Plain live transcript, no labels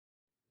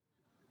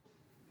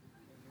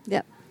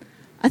Yep.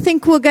 I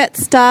think we'll get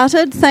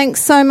started.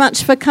 Thanks so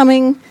much for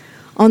coming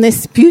on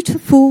this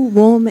beautiful,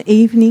 warm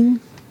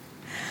evening.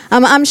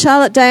 I'm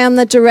Charlotte Day. I'm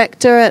the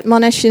director at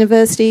Monash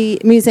University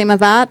Museum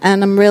of Art,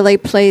 and I'm really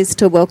pleased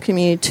to welcome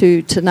you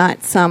to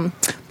tonight's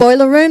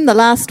Boiler Room, the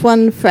last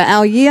one for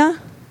our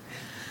year.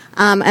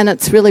 And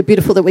it's really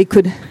beautiful that we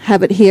could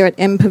have it here at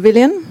M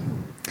Pavilion.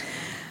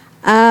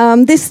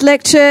 This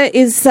lecture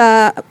is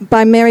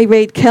by Mary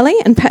Reid Kelly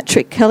and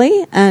Patrick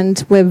Kelly,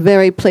 and we're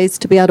very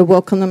pleased to be able to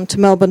welcome them to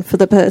Melbourne for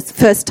the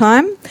first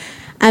time.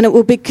 And it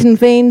will be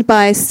convened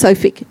by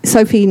Sophie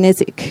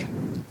Nezik.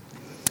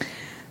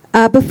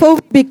 Before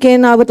we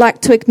begin, I would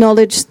like to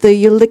acknowledge the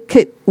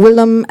Yulukit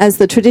Willam as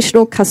the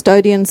traditional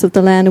custodians of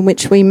the land in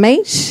which we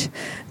meet.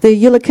 The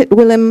Yulukit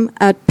Willam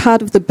are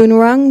part of the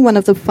Boonwurrung, one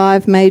of the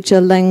 5 major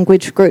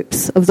language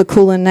groups of the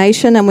Kulin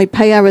Nation, and we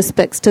pay our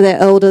respects to their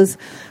elders,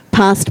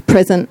 past,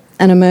 present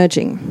and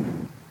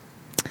emerging.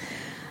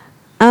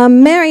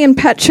 Mary and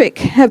Patrick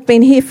have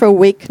been here for a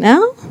week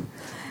now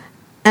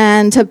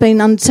and have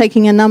been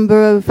undertaking a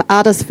number of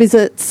artist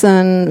visits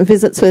and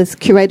visits with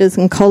curators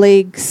and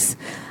colleagues.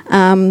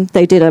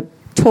 They did a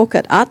talk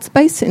at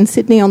Artspace in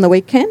Sydney on the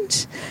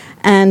weekend,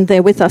 and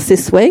they're with us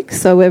this week,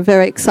 so we're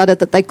very excited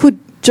that they could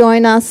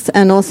join us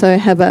and also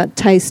have a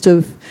taste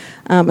of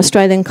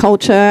Australian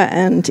culture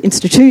and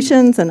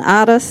institutions and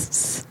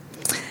artists.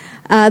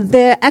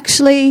 They're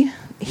actually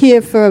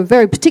here for a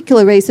very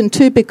particular reason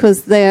too,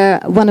 because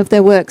one of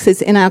their works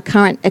is in our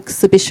current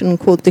exhibition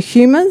called The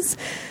Humours,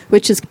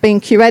 which is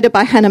being curated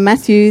by Hannah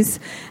Matthews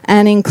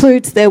and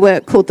includes their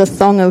work called The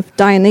Thong of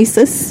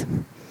Dionysus.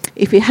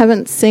 If you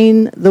haven't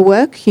seen the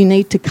work, you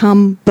need to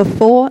come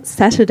before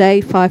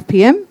Saturday, 5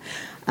 p.m.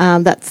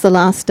 That's the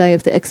last day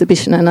of the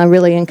exhibition, and I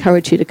really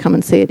encourage you to come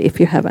and see it if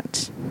you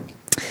haven't.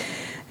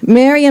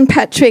 Mary and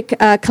Patrick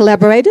are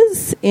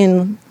collaborators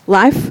in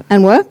life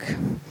and work.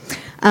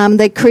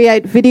 They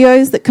create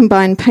videos that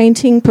combine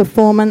painting,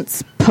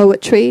 performance,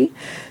 poetry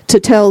to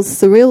tell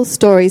surreal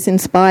stories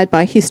inspired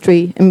by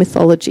history and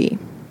mythology.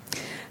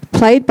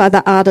 Played by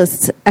the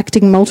artists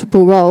acting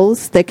multiple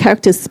roles, their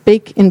characters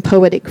speak in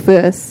poetic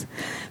verse,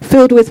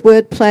 filled with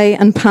wordplay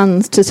and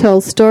puns to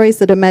tell stories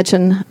that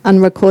imagine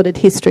unrecorded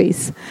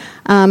histories.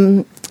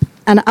 And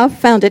I've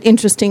found it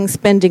interesting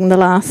spending the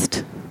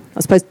last,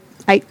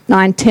 8,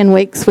 9, 10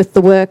 weeks with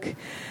the work.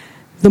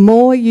 The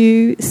more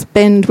you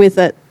spend with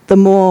it, the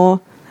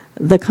more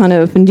the kind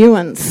of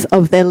nuance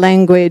of their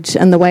language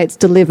and the way it's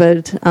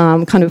delivered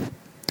kind of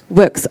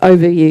works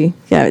over you.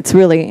 Yeah, it's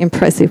really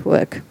impressive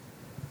work.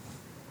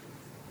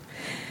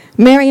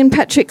 Mary and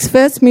Patrick's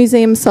first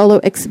museum solo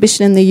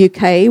exhibition in the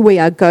UK, We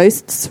Are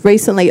Ghosts,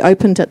 recently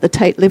opened at the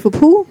Tate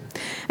Liverpool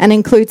and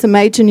includes a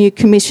major new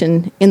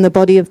commission in the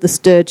body of the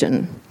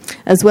sturgeon,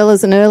 as well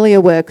as an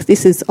earlier work,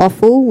 This Is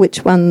Offal,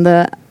 which won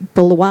the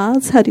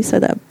Bouloise,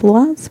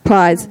 Bouloise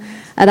Prize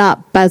at Art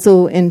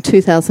Basel in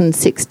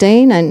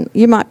 2016. And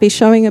you might be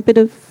showing a bit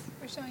of...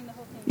 We're showing the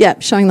whole thing. Yeah,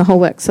 showing the whole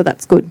work, so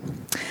that's good.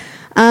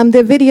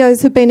 Their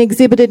videos have been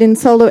exhibited in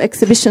solo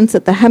exhibitions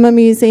at the Hammer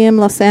Museum,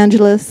 Los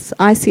Angeles,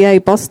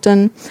 ICA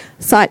Boston,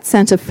 Site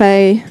Santa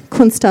Fe,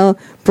 Kunsthal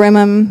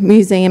Bremen,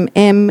 Museum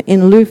M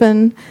in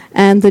Leuven,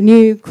 and the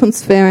new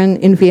Kunstverein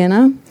in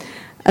Vienna,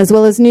 as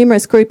well as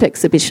numerous group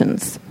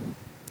exhibitions.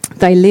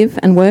 They live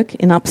and work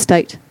in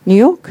upstate New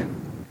York.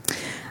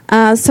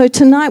 So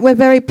tonight we're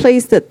very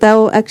pleased that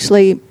they'll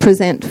actually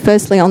present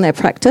firstly on their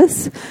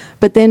practice,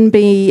 but then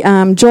be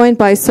joined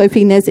by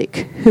Sophie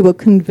Nezik, who will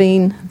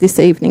convene this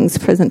evening's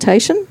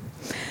presentation.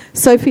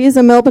 Sophie is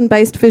a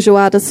Melbourne-based visual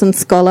artist and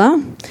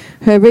scholar.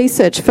 Her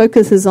research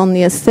focuses on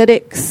the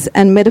aesthetics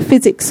and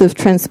metaphysics of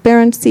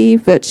transparency,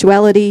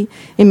 virtuality,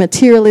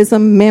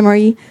 immaterialism,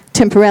 memory,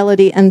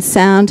 temporality and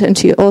sound, and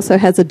she also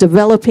has a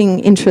developing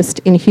interest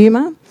in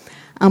humour.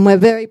 We're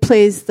very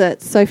pleased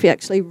that Sophie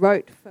actually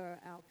wrote for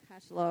our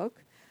catalogue,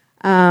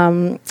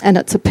 and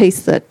it's a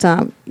piece that,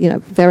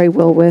 very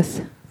well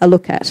worth a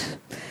look at.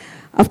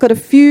 I've got a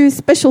few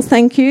special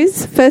thank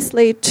yous.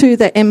 Firstly, to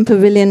the M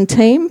Pavilion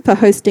team for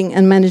hosting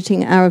and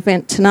managing our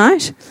event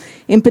tonight.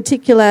 In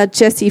particular,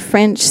 Jessie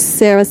French,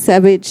 Sarah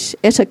Savage,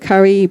 Etta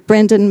Curry,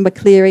 Brendan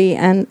McCleary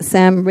and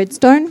Sam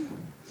Redstone.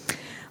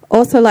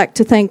 Also like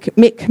to thank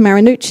Mick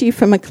Marinucci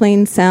from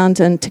McLean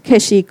Sound and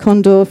Takeshi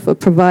Kondo for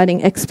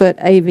providing expert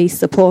AV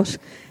support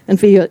and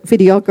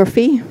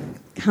videography.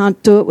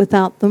 Can't do it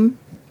without them.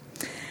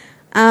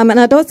 And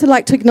I'd also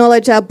like to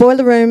acknowledge our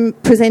Boiler Room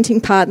presenting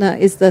partner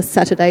is the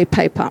Saturday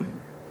paper.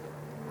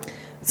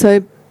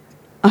 So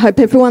I hope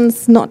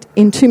everyone's not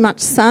in too much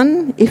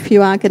sun. If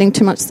you are getting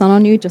too much sun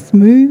on you, just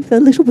move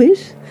a little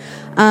bit.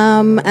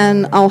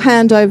 And I'll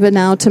hand over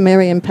now to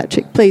Mary and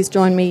Patrick. Please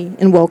join me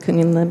in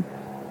welcoming them.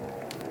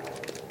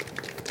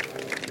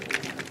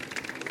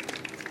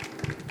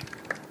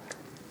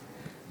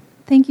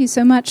 Thank you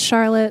so much,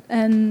 Charlotte.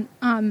 And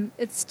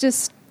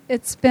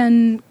it's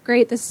been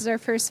great. This is our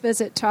first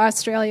visit to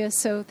Australia,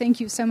 so thank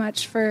you so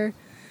much for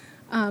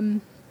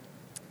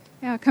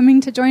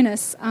coming to join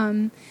us.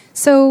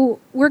 So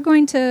we're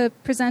going to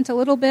present a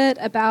little bit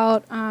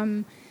about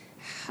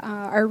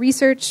our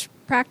research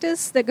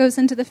practice that goes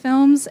into the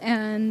films,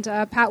 and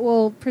Pat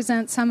will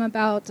present some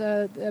about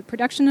the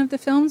production of the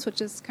films,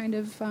 which is kind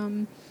of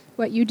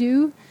what you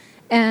do.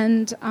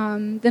 And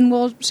then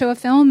we'll show a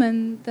film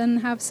and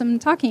then have some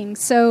talking.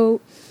 So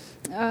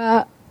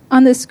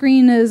on the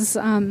screen is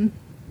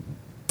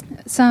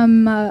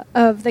some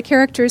of the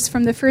characters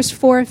from the first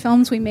 4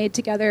 films we made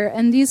together.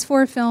 And these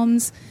 4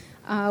 films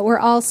were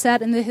all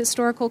set in the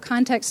historical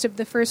context of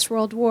the First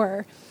World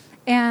War.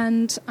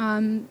 And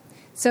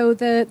so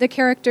the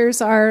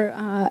characters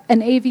are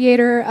an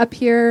aviator up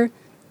here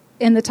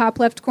in the top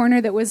left corner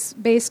that was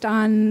based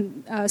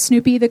on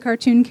Snoopy, the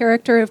cartoon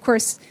character. Of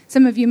course,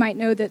 some of you might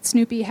know that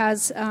Snoopy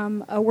has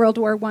a World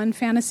War I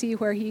fantasy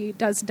where he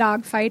does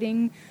dog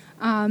fighting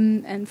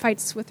and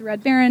fights with the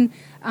Red Baron.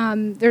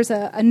 There's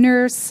a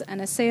nurse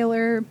and a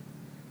sailor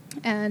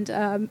and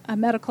a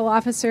medical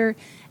officer.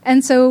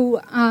 And so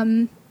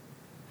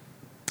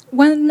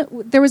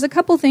there was a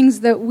couple things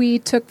that we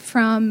took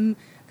from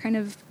kind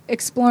of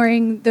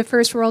exploring the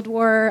First World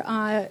War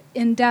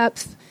in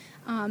depth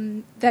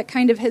that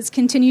kind of has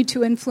continued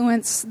to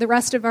influence the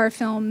rest of our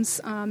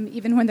films,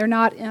 even when they're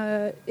not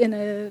in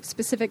a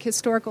specific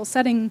historical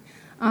setting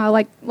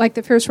like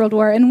the First World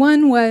War. And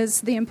one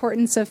was the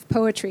importance of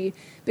poetry,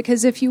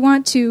 because if you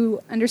want to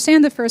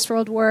understand the First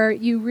World War,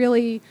 you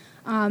really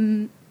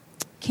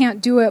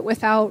can't do it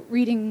without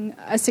reading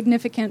a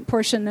significant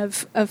portion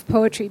of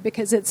poetry,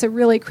 because it's a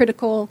really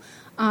critical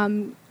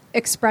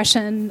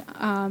expression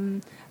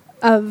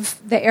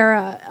of the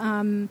era.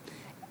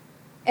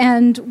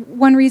 And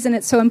one reason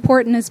it's so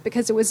important is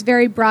because it was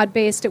very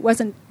broad-based. It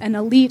wasn't an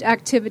elite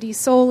activity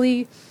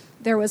solely.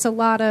 There was a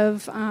lot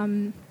of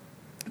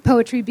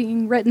poetry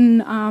being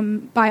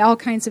written by all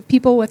kinds of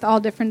people with all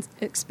different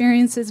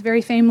experiences.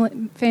 Very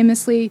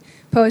famously,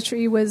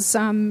 poetry was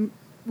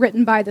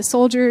written by the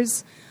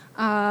soldiers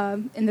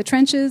in the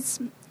trenches,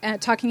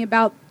 talking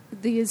about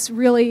these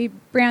really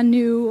brand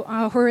new,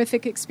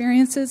 horrific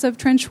experiences of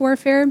trench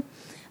warfare.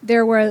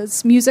 There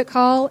was music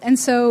hall, and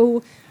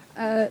so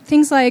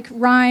things like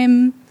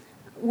rhyme,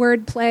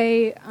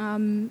 wordplay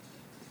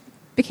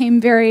became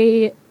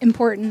very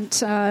important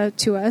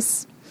to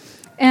us.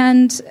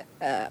 And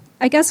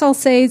I guess I'll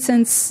say,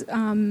 since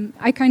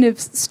I kind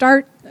of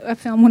start a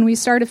film, when we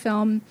start a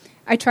film,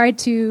 I try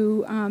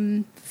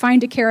to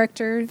find a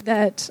character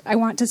that I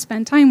want to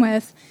spend time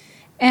with,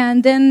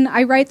 and then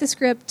I write the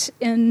script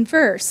in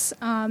verse.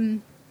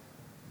 And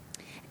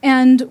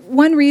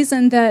one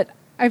reason that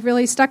I've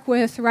really stuck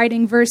with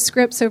writing verse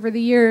scripts over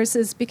the years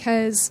is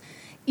because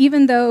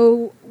even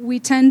though we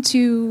tend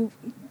to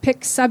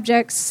pick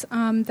subjects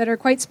that are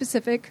quite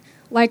specific,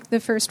 like the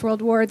First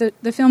World War,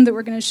 the film that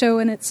we're going to show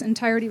in its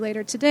entirety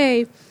later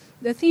today,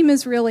 the theme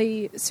is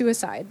really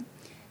suicide.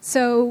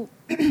 So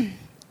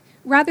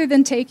rather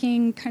than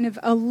taking kind of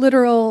a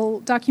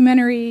literal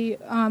documentary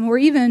or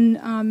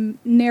even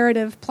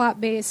narrative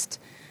plot-based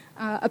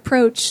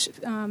approach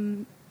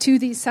to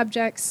these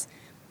subjects,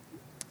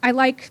 I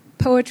like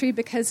poetry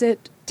because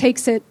it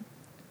takes it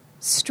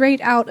straight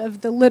out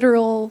of the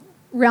literal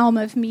realm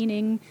of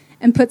meaning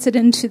and puts it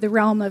into the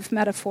realm of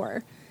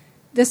metaphor.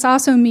 This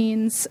also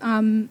means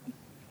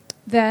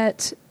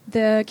that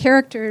the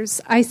characters,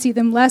 I see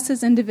them less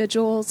as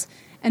individuals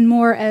and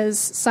more as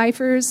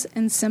ciphers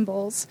and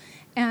symbols.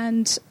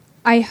 And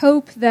I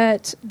hope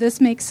that this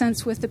makes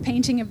sense with the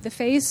painting of the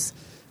face.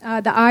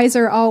 The eyes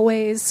are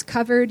always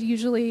covered,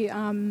 usually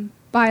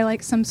by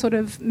like some sort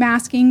of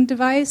masking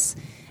device.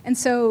 And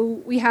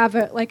so we have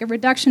a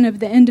reduction of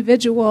the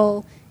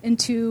individual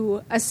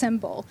into a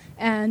symbol.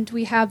 And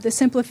we have the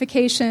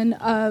simplification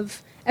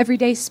of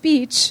everyday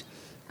speech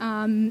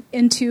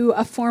into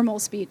a formal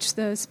speech,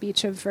 the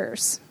speech of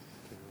verse.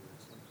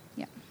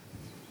 Yeah.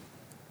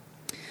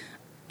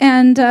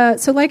 And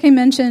so like I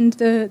mentioned,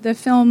 the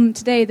film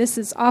today, This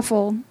Is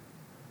Awful,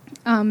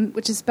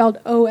 which is spelled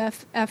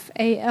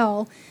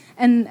O-F-F-A-L,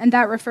 and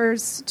that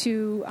refers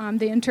to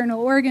the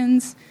internal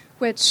organs,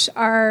 which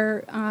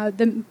are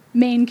the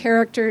main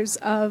characters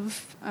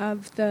of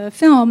the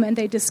film, and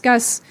they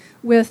discuss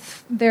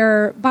with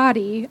their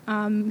body,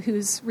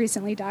 who's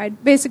recently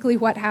died, basically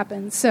what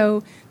happened.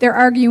 So they're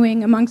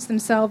arguing amongst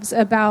themselves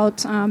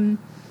about,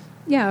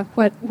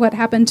 what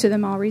happened to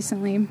them all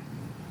recently.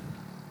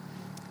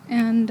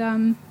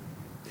 And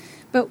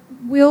but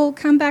we'll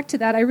come back to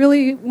that. I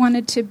really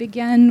wanted to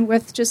begin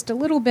with just a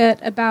little bit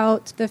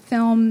about the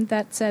film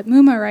that's at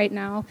MUMA right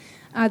now.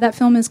 That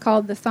film is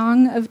called The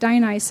Thong of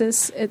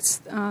Dionysus. It's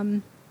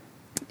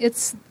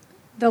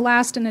the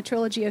last in a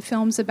trilogy of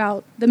films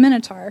about the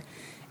Minotaur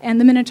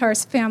and the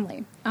Minotaur's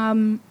family.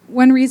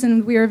 One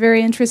reason we are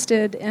very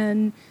interested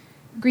in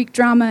Greek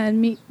drama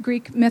and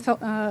Greek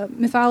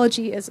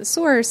mythology as a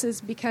source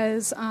is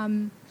because,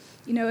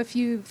 if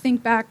you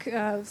think back,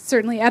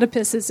 certainly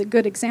Oedipus is a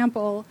good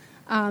example,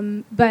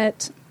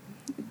 but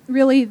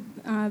really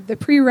the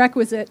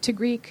prerequisite to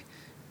Greek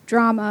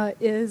drama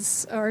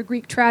or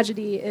Greek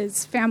tragedy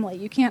is family.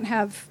 You can't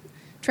have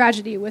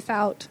tragedy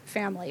without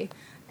family.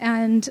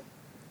 And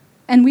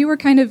we were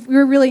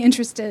really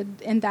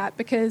interested in that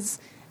because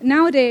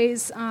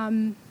nowadays,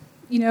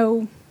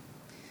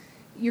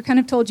 you're kind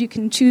of told you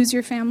can choose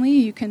your family,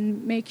 you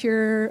can make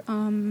your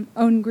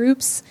own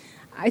groups.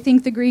 I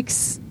think the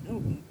Greeks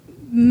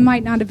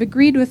might not have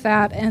agreed with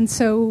that, and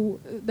so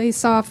they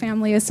saw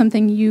family as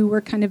something you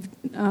were kind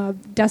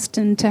of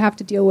destined to have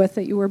to deal with,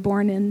 that you were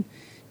born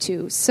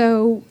into.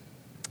 So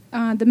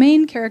the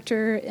main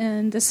character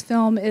in this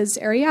film is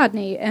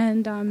Ariadne,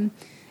 and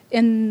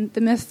in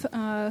the myth,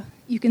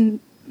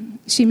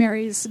 she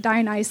marries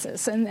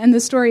Dionysus, and the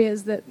story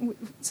is that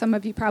some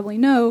of you probably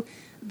know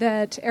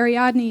that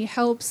Ariadne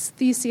helps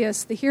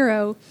Theseus, the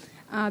hero,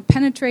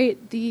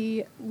 penetrate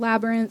the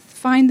labyrinth,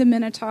 find the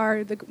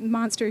Minotaur, the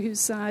monster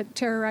who's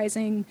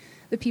terrorizing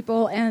the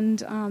people,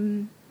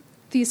 and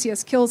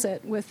Theseus kills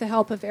it with the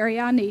help of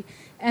Ariadne.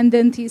 And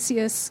then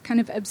Theseus kind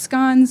of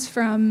absconds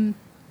from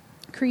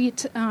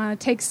Crete,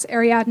 takes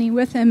Ariadne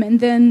with him, and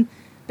then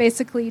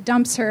basically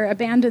dumps her,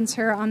 abandons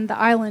her on the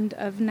island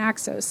of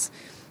Naxos.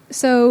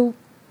 So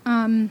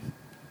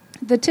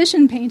the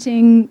Titian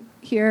painting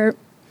here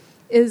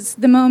is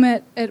the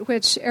moment at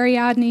which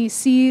Ariadne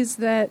sees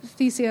that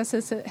Theseus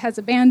has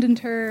abandoned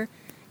her,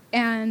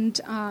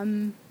 and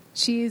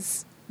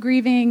she's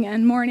grieving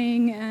and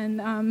mourning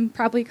and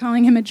probably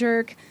calling him a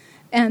jerk.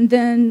 And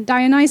then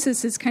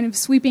Dionysus is kind of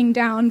sweeping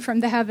down from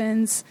the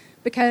heavens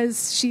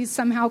because she's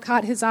somehow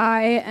caught his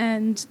eye,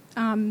 and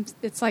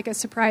it's like a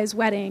surprise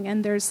wedding,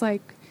 and there's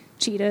like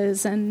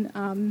cheetahs and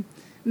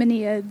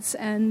Meneids,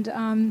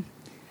 and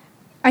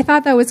I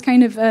thought that was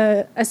kind of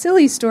a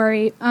silly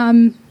story.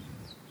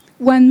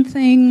 One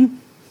thing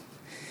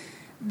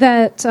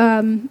that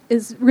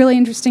is really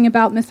interesting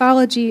about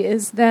mythology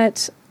is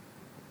that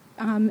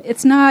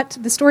it's not,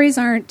 the stories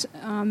aren't,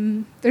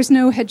 there's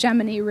no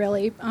hegemony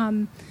really.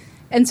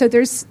 And so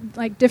there's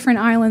like different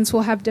islands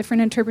will have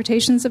different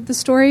interpretations of the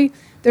story.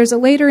 There's a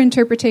later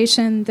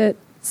interpretation that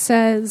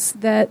says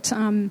that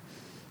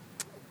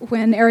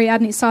when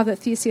Ariadne saw that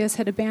Theseus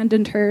had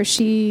abandoned her,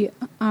 she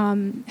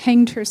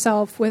hanged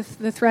herself with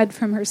the thread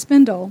from her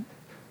spindle.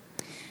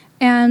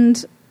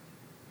 And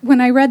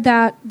when I read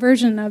that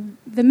version of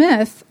the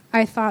myth,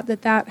 I thought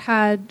that that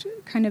had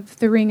kind of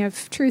the ring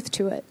of truth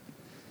to it.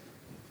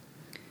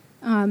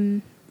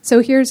 So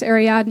here's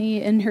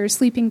Ariadne in her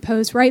sleeping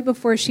pose right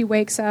before she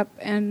wakes up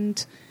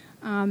and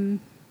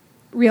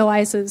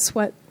realizes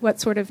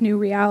what sort of new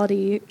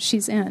reality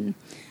she's in.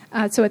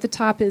 So at the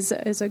top is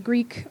a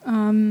Greek,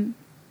 an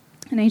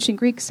ancient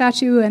Greek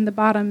statue, and the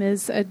bottom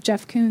is a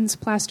Jeff Koons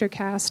plaster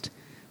cast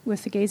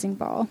with the gazing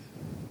ball.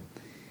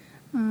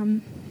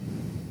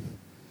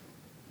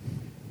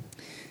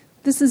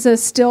 This is a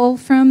still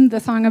from the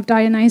Thong of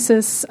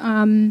Dionysus.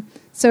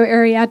 So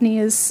Ariadne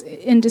is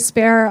in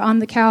despair on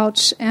the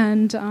couch,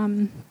 and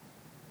the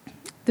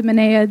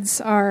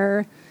Meneids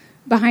are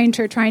behind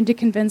her trying to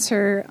convince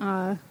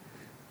her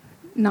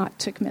not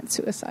to commit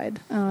suicide.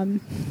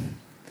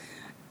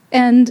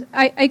 And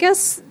I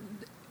guess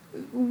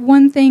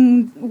one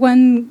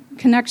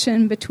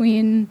connection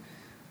between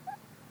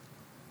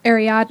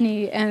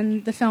Ariadne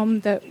and the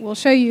film that we'll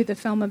show you, the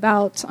film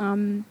about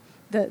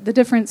the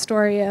different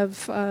story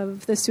of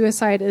the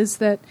suicide, is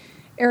that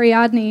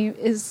Ariadne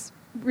is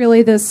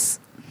really this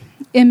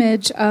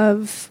image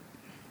of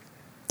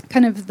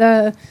kind of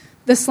the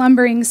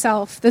slumbering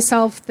self, the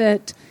self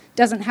that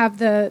doesn't have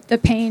the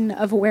pain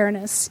of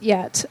awareness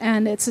yet,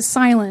 and it's a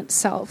silent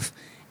self.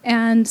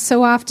 And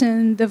so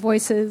often the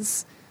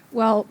voices,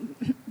 well,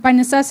 by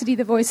necessity,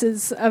 the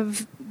voices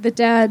of the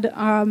dead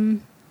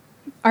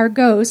are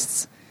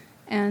ghosts,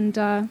 and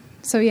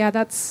so yeah,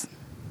 that's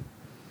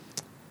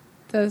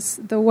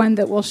the one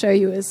that we'll show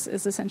you is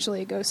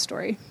essentially a ghost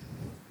story.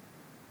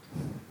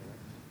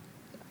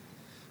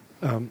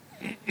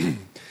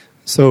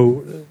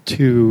 So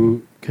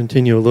to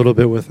continue a little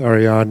bit with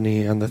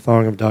Ariadne and the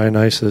Thong of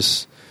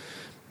Dionysus,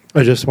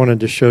 I just wanted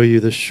to show you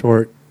this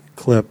short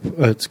clip.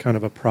 It's kind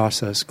of a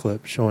process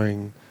clip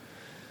showing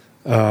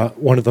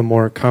one of the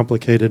more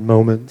complicated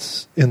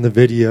moments in the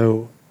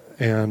video.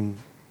 And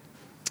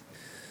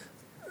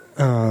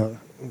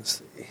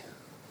let's see.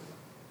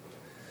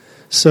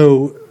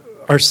 So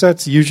our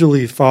sets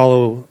usually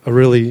follow a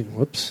really...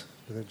 Whoops.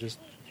 Did I just...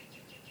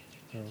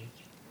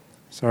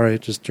 Sorry,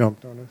 it just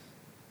jumped on us.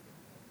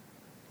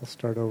 I'll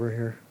start over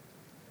here.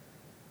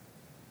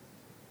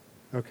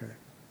 Okay.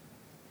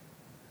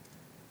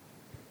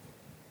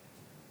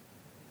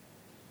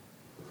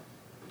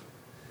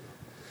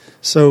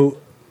 So,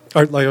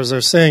 like I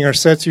was saying, our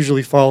sets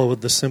usually follow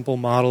with the simple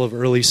model of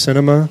early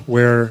cinema,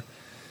 where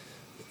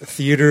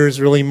theater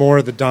is really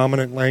more the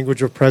dominant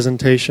language of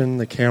presentation.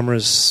 The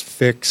camera's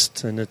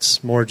fixed, and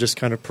it's more just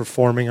kind of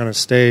performing on a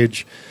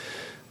stage.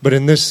 But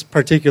in this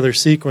particular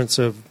sequence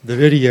of the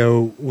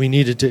video, we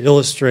needed to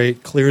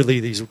illustrate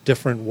clearly these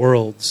different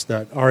worlds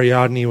that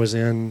Ariadne was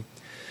in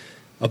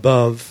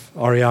above,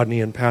 Ariadne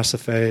in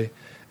Pasiphae,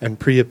 and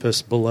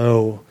Priapus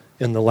below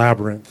in the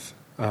labyrinth,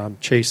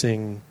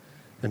 chasing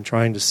and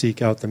trying to seek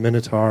out the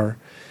Minotaur.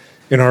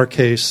 In our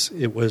case,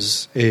 it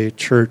was a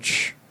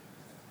church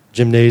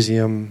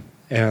gymnasium,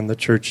 and the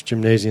church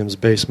gymnasium's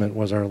basement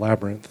was our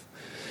labyrinth.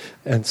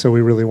 And so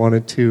we really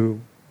wanted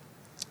to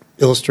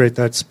illustrate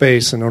that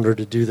space. In order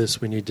to do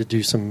this, we need to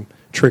do some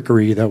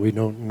trickery that we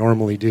don't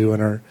normally do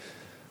in our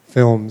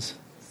films.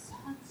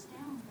 Hunts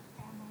down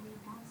the family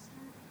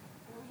monster.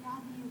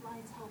 Eliabu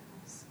lies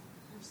helpless.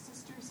 Her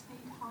sister's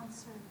fate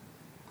haunts her.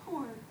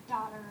 Poor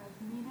daughter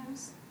of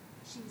Minos.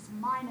 She's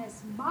mine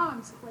as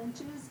mom's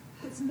clenches.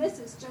 His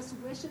missus just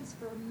wishes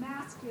for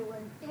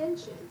masculine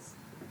inches.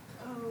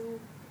 Oh,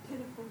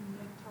 pitiful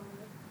nectar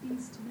of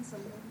beast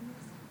miscellaneous.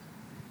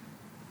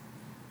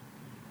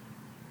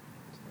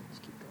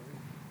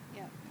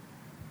 Yeah.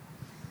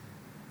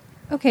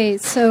 Okay,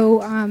 so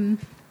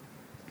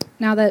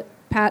now that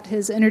Pat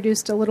has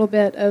introduced a little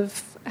bit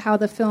of how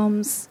the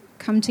films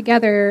come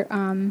together,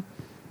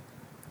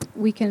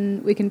 we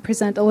can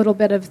present a little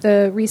bit of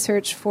the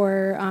research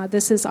for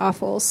This Is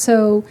Awful.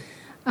 So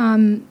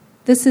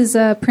this is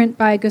a print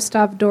by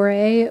Gustave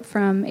Doré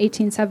from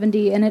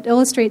 1870, and it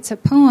illustrates a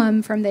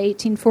poem from the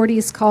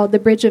 1840s called The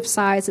Bridge of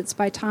Sighs. It's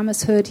by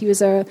Thomas Hood. He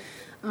was a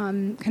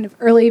kind of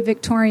early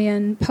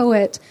Victorian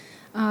poet.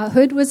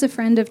 Hood was a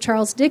friend of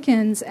Charles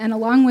Dickens, and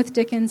along with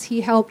Dickens,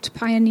 he helped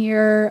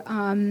pioneer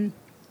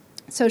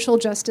social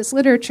justice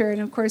literature.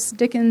 And of course,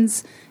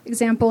 Dickens'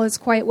 example is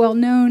quite well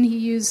known. He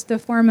used the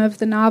form of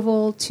the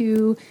novel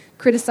to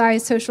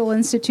criticize social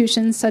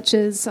institutions such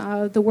as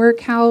the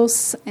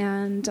workhouse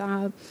and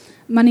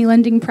money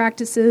lending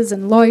practices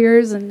and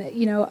lawyers,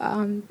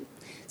 and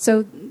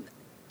so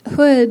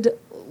Hood,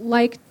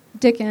 like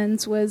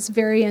Dickens, was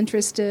very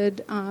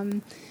interested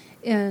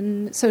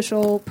in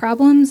social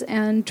problems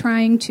and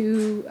trying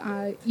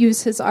to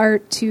use his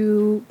art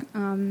to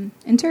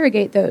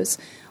interrogate those.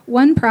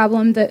 One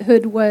problem that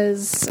Hood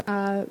was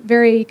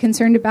very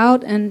concerned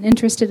about and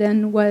interested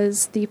in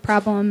was the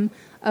problem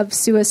of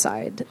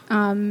suicide.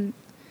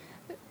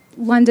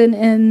 London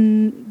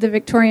in the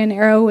Victorian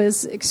era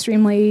was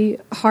extremely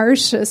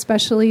harsh,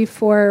 especially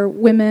for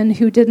women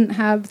who didn't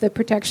have the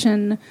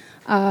protection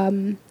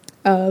of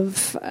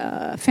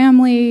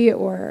family,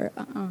 or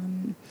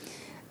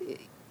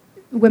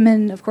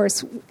women, of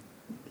course,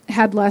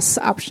 had less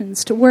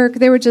options to work.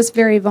 They were just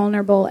very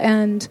vulnerable,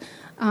 and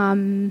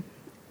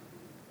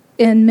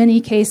in many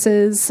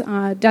cases,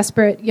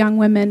 desperate young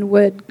women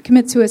would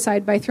commit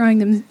suicide by throwing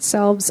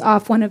themselves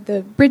off one of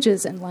the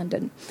bridges in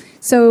London.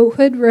 So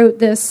Hood wrote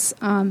this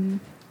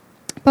poem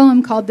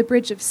called The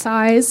Bridge of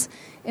Sighs,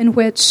 in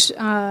which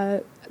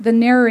the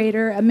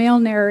narrator, a male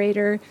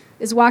narrator,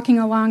 is walking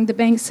along the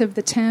banks of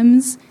the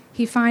Thames.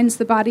 He finds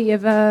the body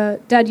of a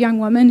dead young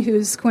woman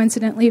who's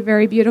coincidentally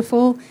very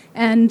beautiful,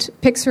 and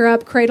picks her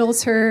up,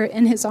 cradles her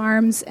in his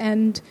arms,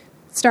 and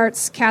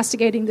starts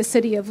castigating the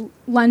city of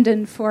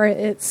London for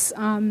its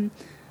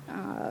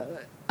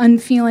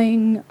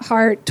unfeeling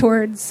heart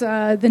towards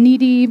the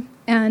needy,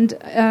 and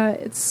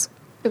it's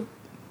a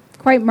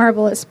quite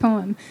marvelous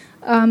poem.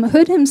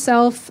 Hood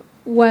himself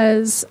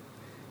was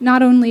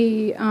not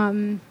only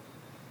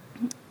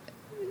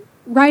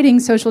writing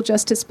social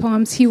justice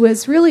poems, he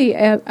was really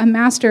a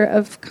master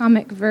of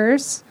comic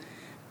verse,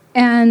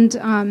 and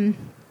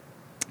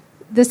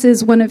this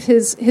is one of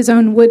his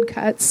own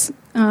woodcuts.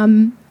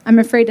 I'm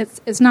afraid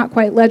it's not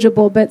quite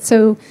legible, but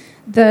so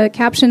the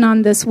caption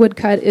on this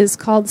woodcut is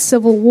called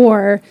Civil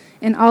War,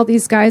 and all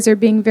these guys are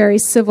being very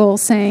civil,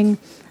 saying,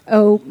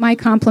 "Oh, my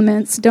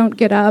compliments, don't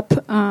get up."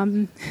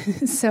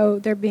 So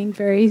they're being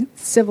very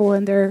civil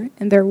in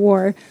their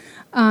war.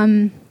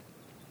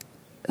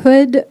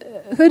 Hood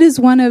is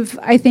one of,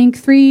 I think,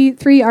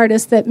 three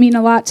artists that mean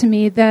a lot to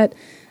me, that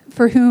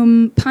for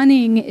whom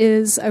punning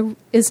is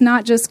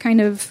not just kind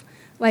of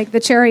like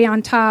the cherry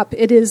on top,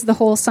 it is the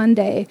whole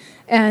sundae.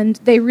 And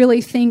they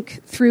really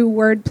think through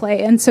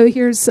wordplay. And so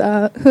here's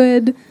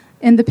Hood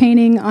in the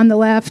painting on the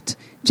left,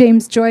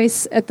 James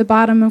Joyce at the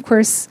bottom, of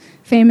course,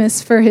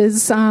 famous for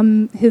his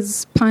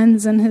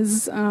puns and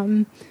his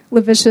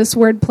lascivious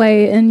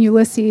wordplay in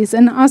Ulysses.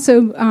 And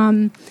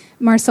also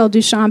Marcel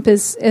Duchamp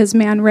as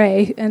Man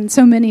Ray. And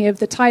so many of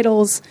the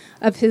titles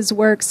of his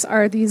works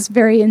are these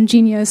very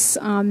ingenious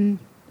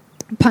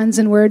puns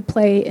and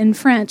wordplay in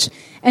French.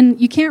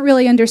 And you can't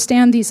really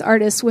understand these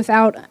artists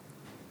without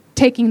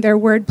taking their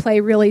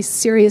wordplay really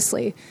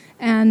seriously.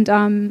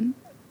 And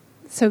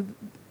so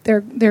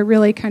they're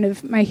really kind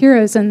of my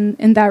heroes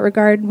in that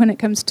regard when it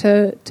comes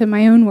to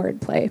my own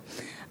wordplay.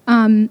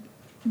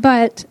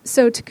 But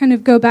so to kind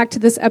of go back to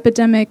this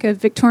epidemic of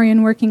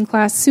Victorian working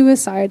class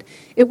suicide,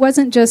 it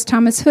wasn't just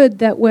Thomas Hood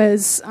that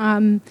was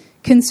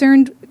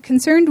concerned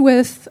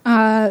with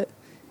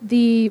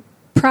the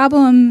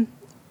problem,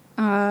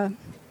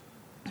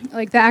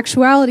 like the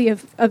actuality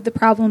of the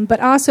problem,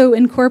 but also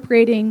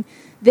incorporating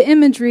the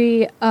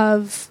imagery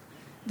of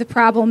the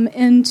problem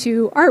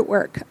into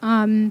artwork.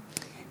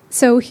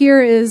 So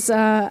here is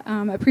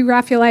a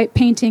pre-Raphaelite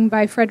painting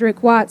by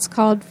Frederick Watts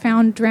called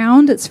Found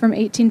Drowned. It's from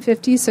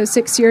 1850, so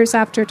 6 years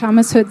after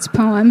Thomas Hood's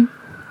poem.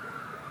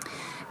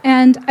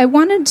 And I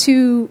wanted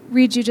to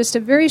read you just a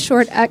very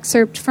short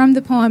excerpt from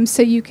the poem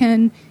so you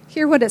can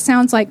hear what it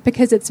sounds like,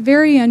 because it's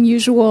very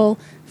unusual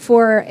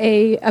for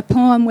a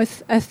poem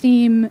with a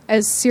theme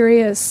as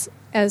serious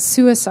as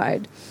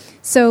suicide.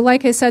 So,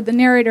 like I said, the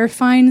narrator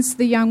finds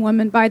the young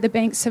woman by the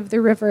banks of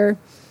the river,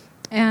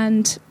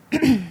 and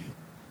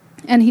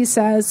and he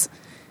says,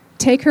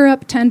 "Take her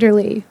up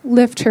tenderly,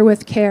 lift her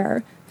with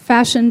care,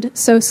 fashioned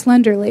so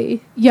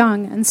slenderly,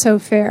 young and so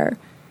fair.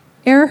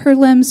 Ere her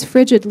limbs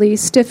frigidly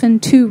stiffen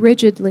too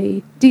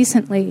rigidly,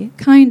 decently,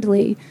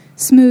 kindly,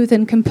 smooth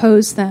and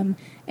compose them,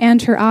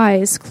 and her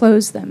eyes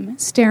close them,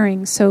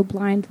 staring so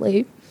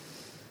blindly."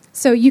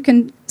 So you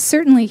can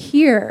certainly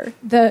hear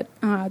the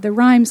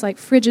rhymes like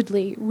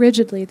frigidly,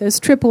 rigidly,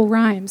 those triple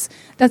rhymes.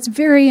 That's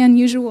very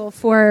unusual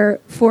for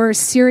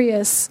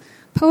serious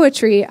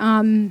poetry.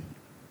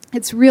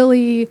 It's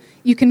really,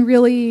 you can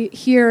really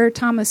hear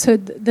Thomas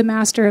Hood, the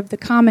master of the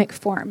comic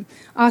form.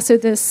 Also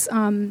this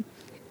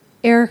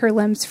ere her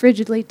limbs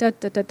frigidly, da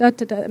da da da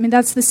da da. I mean,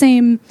 that's the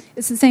same.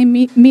 It's the same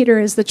meter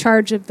as the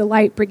charge of the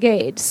Light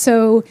Brigade.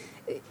 So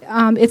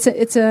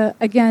it's a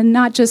again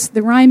not just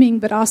the rhyming,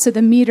 but also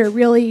the meter.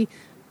 Really,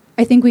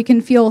 I think we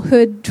can feel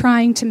Hood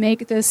trying to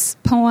make this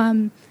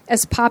poem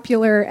as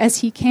popular as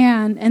he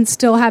can, and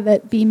still have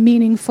it be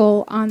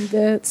meaningful on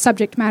the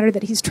subject matter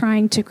that he's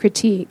trying to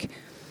critique.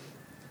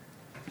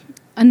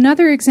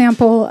 Another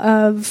example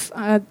of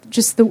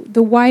just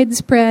the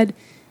widespread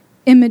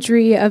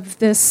imagery of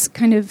this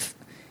kind of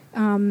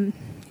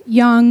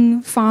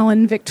young,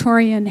 fallen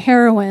Victorian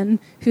heroine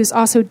who's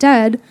also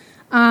dead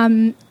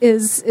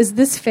is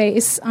this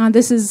face.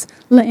 This is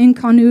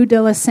L'Inconnue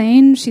de la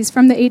Seine. She's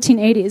from the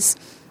 1880s.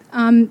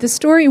 The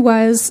story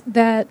was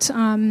that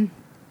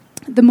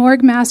the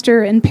morgue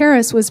master in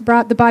Paris was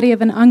brought the body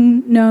of an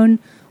unknown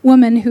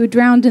woman who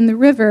drowned in the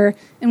river,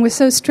 and was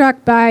so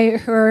struck by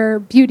her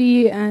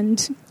beauty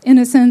and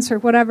innocence or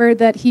whatever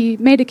that he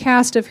made a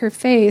cast of her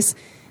face.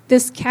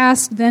 This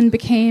cast then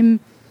became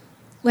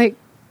like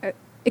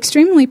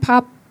extremely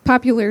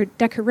popular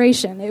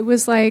decoration. It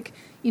was like,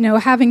 you know,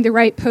 having the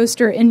right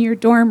poster in your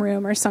dorm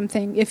room or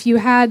something. If you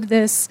had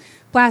this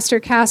plaster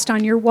cast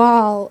on your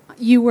wall,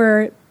 you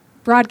were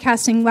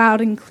broadcasting loud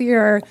and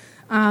clear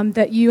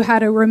that you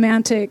had a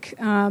romantic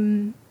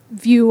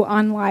view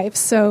on life.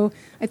 So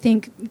I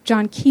think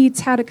John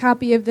Keats had a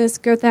copy of this,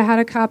 Goethe had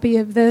a copy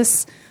of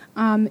this.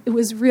 It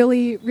was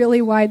really,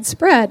 really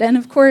widespread. And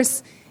of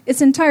course,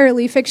 it's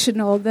entirely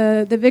fictional.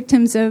 The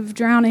victims of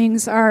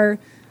drownings are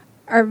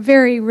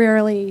very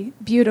rarely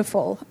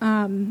beautiful.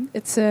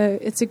 It's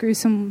a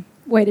gruesome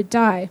way to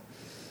die.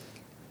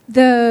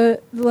 The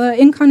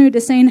L'Inconnue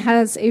de Seine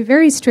has a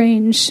very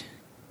strange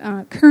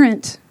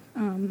current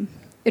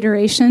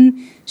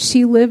iteration.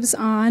 She lives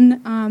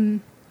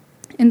on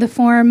in the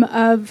form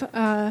of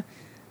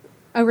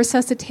a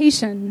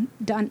resuscitation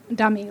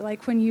dummy,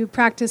 like when you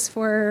practice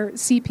for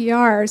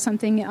CPR or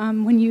something.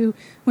 When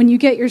you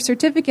get your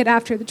certificate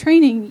after the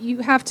training, you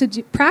have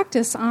to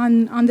practice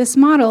on this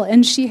model,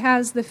 and she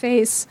has the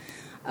face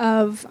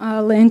of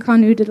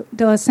L'Inconnue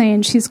de la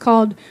Seine. She's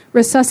called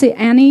Resusci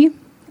Annie,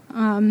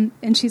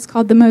 and she's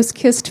called the most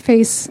kissed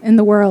face in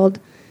the world.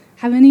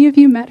 Have any of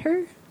you met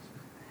her?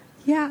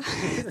 Yeah.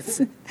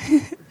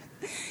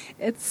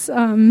 It's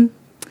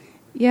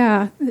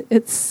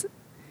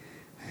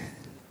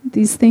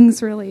these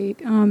things really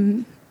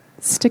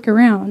stick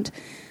around.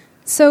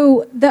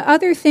 So the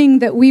other thing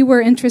that we were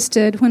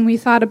interested when we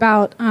thought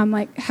about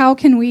like how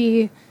can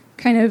we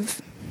kind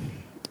of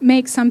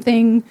make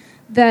something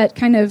that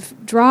kind of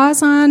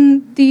draws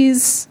on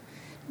these,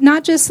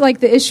 not just like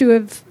the issue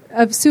of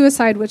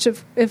suicide, which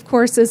of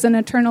course is an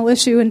eternal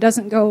issue and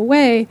doesn't go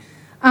away,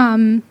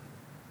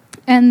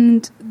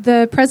 and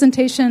the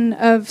presentation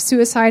of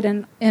suicide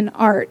in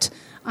art,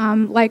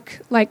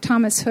 like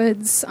Thomas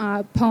Hood's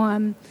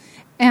poem,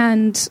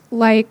 and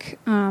like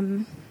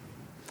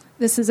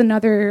this is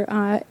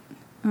another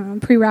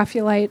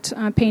pre-Raphaelite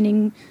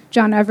painting,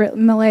 John Everett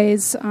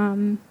Millet's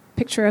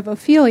picture of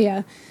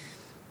Ophelia.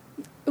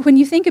 When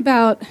you think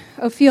about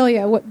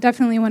Ophelia,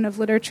 definitely one of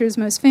literature's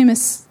most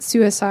famous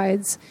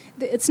suicides,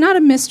 it's not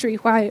a mystery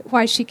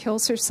why she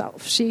kills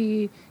herself.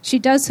 She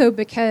does so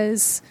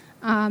because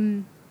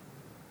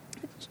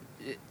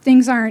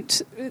things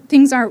aren't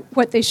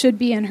what they should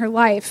be in her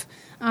life.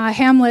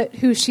 Hamlet,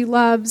 who she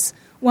loves,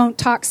 won't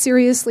talk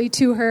seriously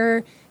to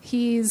her.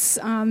 He's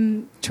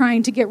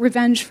trying to get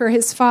revenge for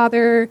his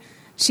father.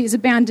 She's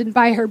abandoned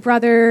by her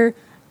brother,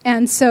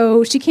 and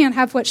so she can't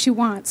have what she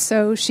wants,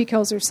 so she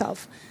kills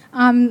herself.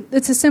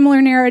 It's a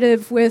similar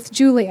narrative with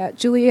Juliet.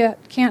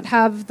 Juliet can't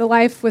have the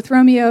life with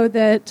Romeo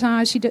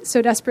that she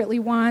so desperately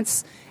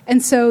wants,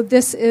 and so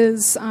this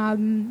is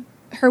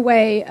her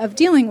way of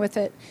dealing with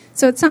it.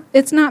 So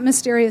it's not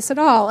mysterious at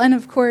all. And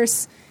of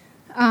course,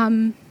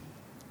 one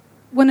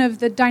of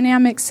the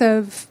dynamics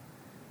of,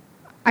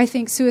 I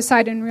think,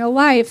 suicide in real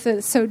life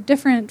that's so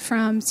different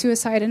from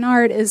suicide in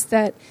art is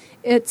that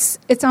it's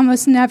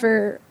almost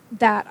never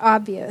that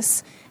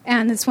obvious,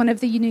 and it's one of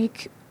the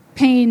unique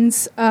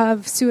pains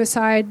of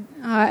suicide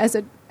as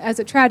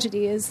a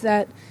tragedy is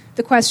that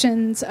the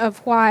questions of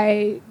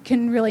why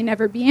can really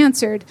never be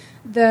answered.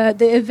 The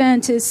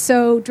event is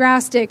so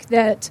drastic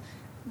that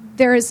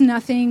there is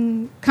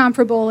nothing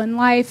comparable in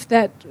life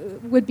that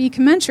would be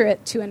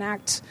commensurate to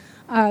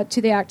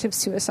the act of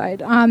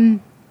suicide.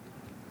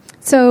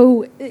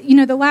 So,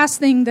 the last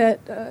thing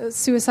that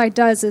suicide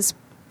does is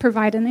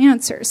provide an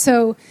answer.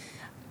 So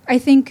I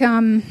think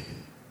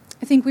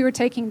we were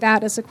taking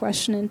that as a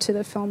question into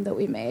the film that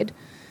we made.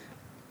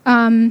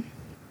 And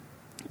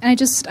I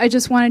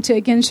just wanted to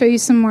again show you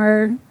some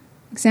more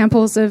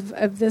examples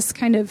of this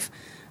kind of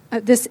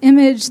this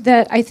image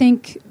that I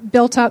think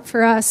built up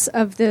for us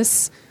of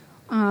this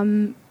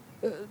woman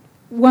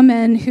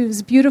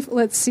who's beautiful.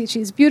 Let's see,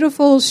 she's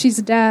beautiful, she's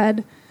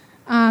dead.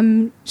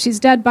 She's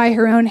dead by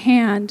her own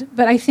hand,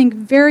 but I think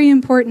very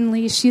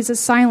importantly, she's a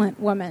silent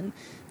woman.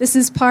 This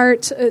is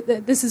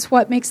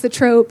what makes the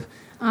trope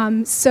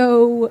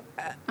so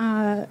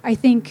I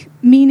think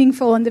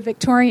meaningful in the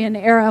Victorian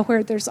era,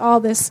 where there's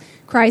all this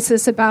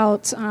crisis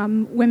about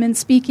women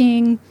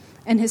speaking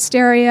and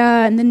hysteria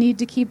and the need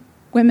to keep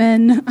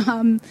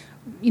women,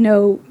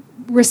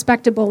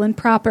 respectable and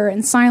proper,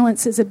 and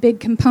silence is a big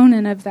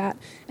component of that.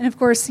 And of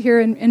course, here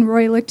in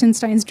Roy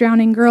Lichtenstein's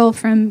Drowning Girl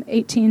from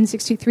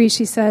 1863,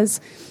 she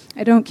says,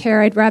 "I don't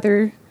care, I'd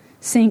rather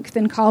sink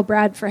than call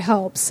Brad for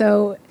help."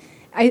 So,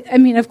 I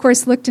mean, of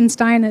course,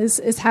 Lichtenstein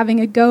is having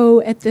a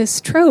go at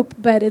this trope,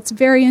 but it's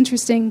very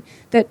interesting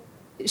that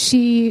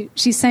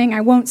she's saying,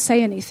 "I won't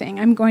say anything,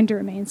 I'm going to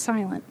remain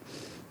silent."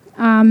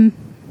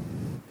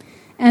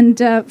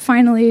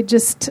 Finally,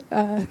 just...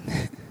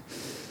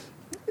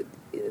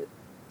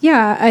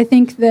 yeah, I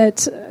think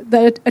that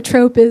a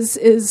trope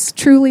is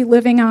truly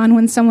living on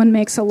when someone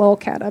makes a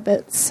lolcat of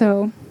it.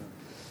 So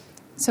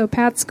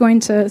Pat's going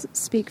to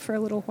speak for a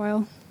little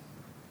while.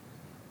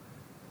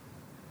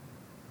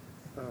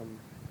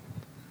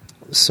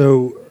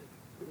 So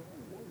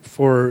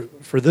for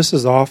This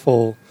Is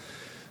Awful,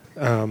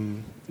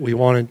 we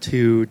wanted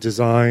to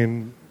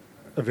design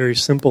a very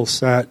simple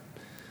set,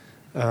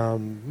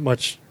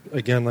 much,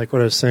 again, like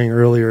what I was saying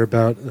earlier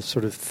about a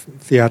sort of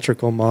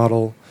theatrical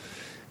model.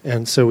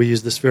 And so we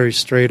use this very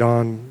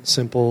straight-on,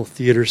 simple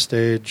theater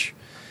stage.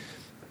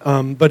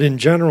 But in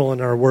general, in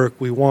our work,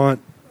 we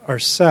want our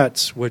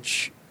sets,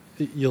 which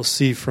you'll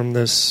see from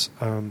this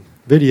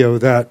video,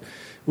 that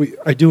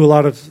I do a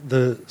lot of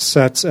the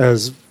sets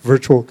as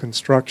virtual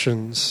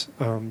constructions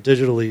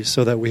digitally,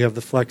 so that we have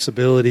the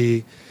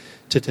flexibility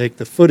to take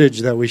the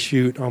footage that we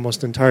shoot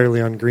almost entirely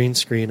on green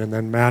screen and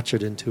then match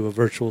it into a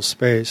virtual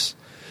space.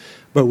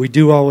 But we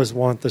do always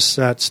want the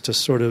sets to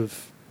sort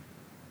of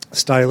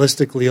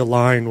stylistically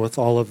align with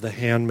all of the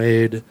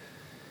handmade,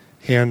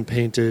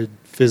 hand-painted,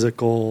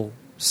 physical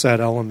set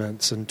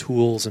elements and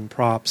tools and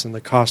props and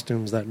the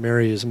costumes that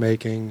Mary is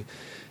making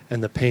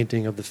and the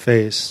painting of the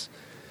face.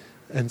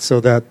 And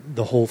so that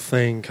the whole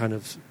thing kind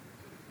of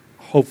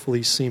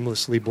hopefully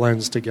seamlessly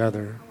blends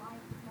together. I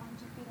want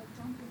to get a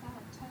jump without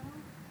a toe,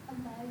 a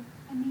leg,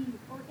 a knee,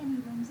 or any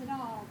limbs at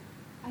all.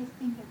 I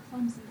think a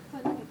clumsy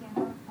foot began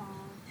our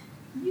fall.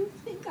 You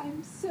think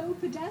I'm so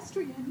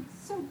pedestrian,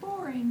 so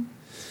boring,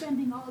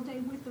 spending all day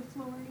with the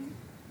flooring.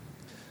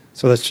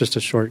 So that's just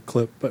a short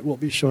clip, but we'll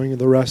be showing you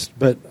the rest.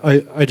 But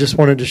I just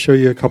wanted to show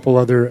you a couple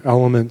other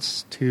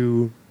elements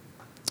to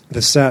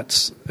the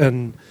sets.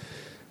 And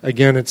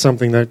again, it's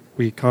something that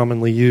we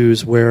commonly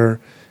use, where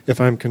if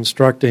I'm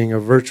constructing a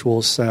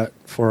virtual set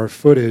for our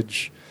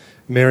footage,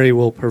 Mary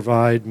will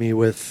provide me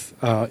with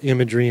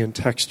imagery and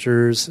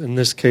textures. In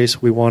this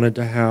case, we wanted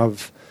to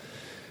have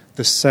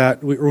the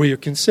set. We were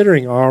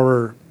considering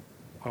our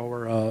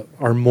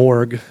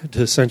morgue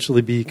to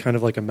essentially be kind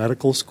of like a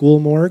medical school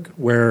morgue,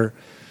 where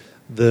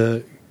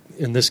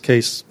in this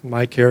case,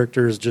 my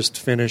character has just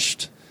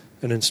finished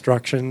an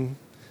instruction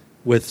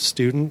with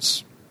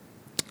students.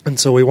 And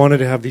so we wanted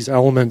to have these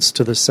elements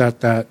to the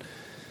set that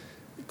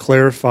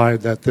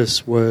clarified that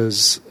this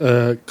was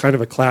kind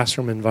of a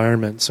classroom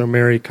environment. So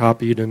Mary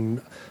copied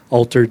and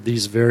altered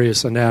these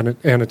various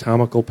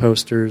anatomical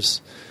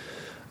posters.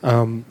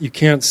 You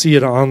can't see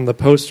it on the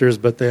posters,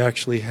 but they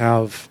actually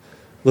have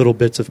little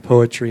bits of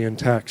poetry and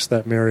text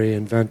that Mary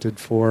invented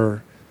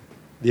for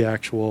the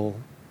actual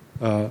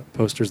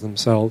posters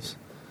themselves.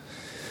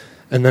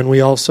 And then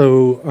we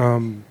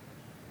also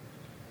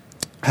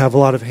have a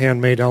lot of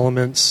handmade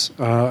elements.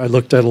 I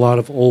looked at a lot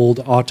of old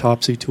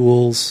autopsy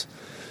tools,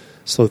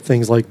 so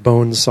things like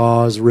bone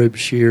saws, rib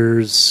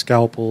shears,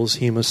 scalpels,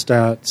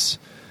 hemostats,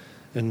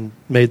 and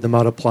made them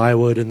out of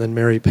plywood, and then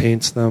Mary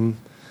paints them.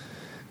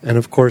 And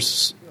of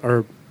course,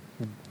 the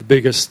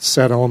biggest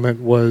set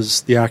element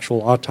was the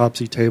actual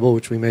autopsy table,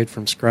 which we made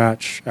from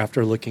scratch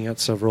after looking at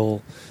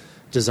several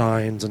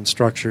designs and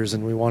structures,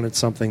 and we wanted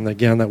something,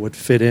 again, that would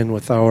fit in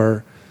with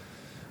our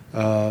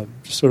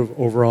sort of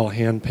overall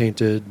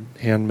hand-painted,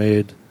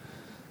 handmade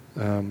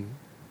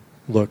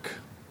look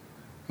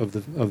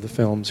of the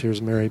films.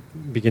 Here's Mary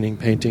beginning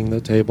painting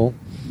the table.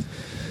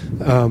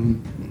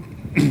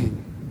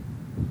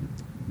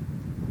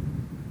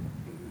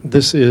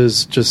 This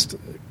is just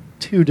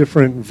two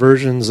different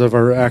versions of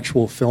our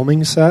actual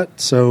filming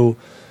set. So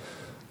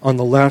on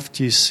the left,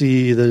 you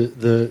see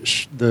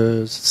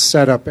the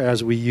setup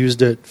as we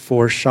used it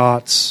for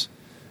shots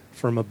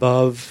from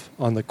above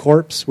on the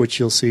corpse, which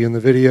you'll see in the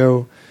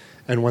video.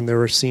 and when there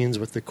were scenes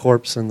with the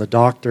corpse and the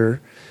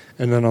doctor.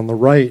 And then on the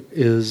right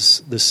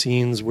is the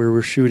scenes where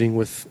we're shooting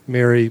with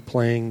Mary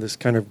playing this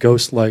kind of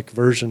ghost-like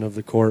version of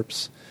the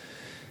corpse.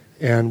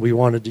 And we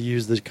wanted to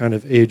use this kind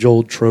of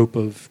age-old trope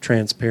of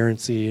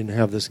transparency and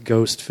have this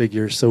ghost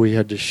figure, so we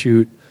had to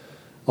shoot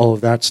all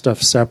of that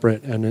stuff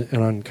separate and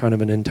on kind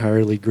of an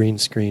entirely green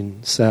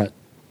screen set.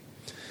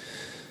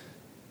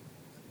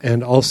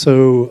 And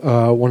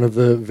also, one of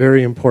the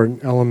very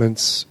important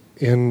elements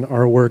in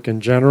our work in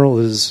general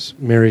is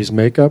Mary's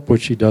makeup,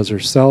 which she does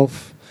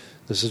herself.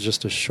 This is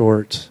just a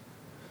short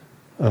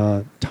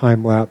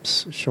time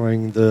lapse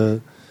showing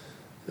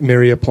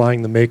Mary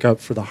applying the makeup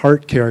for the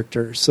heart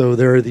character. So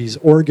there are these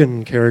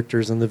organ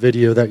characters in the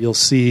video that you'll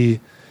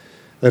see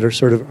that are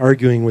sort of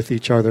arguing with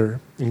each other,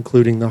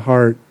 including the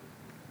heart.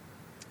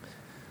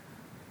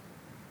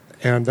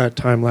 And that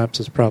time lapse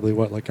is probably,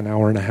 like an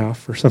hour and a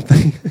half or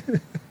something.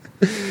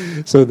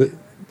 So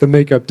the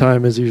makeup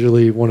time is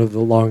usually one of the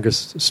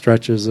longest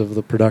stretches of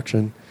the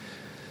production.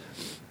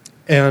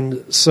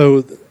 And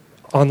so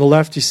on the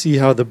left, you see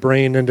how the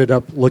brain ended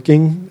up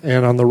looking,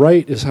 and on the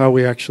right is how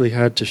we actually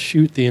had to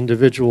shoot the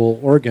individual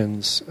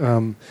organs.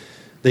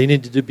 They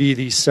needed to be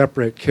these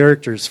separate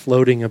characters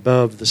floating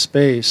above the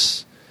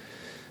space.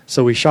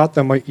 So we shot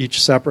them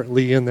each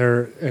separately in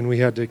there, and we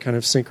had to kind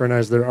of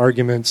synchronize their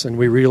arguments, and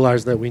we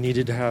realized that we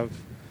needed to have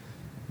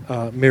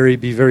Mary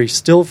be very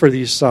still for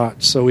these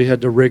shots, so we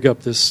had to rig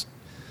up this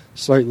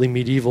slightly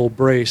medieval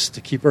brace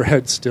to keep her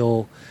head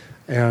still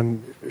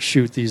and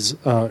shoot these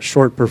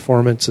short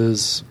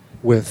performances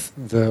with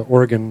the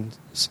organs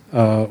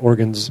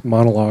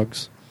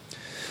monologues.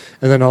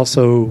 And then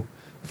also,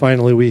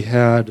 finally, we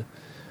had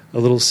a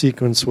little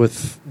sequence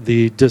with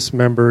the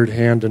dismembered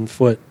hand and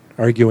foot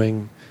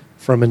arguing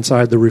from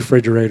inside the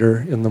refrigerator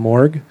in the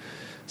morgue.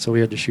 So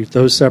we had to shoot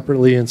those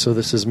separately, and so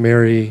this is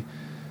Mary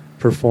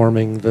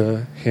performing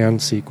the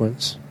hand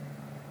sequence.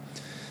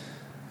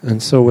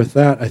 And so with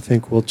that, I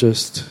think we'll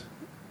just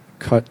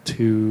cut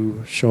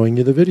to showing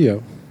you the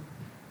video.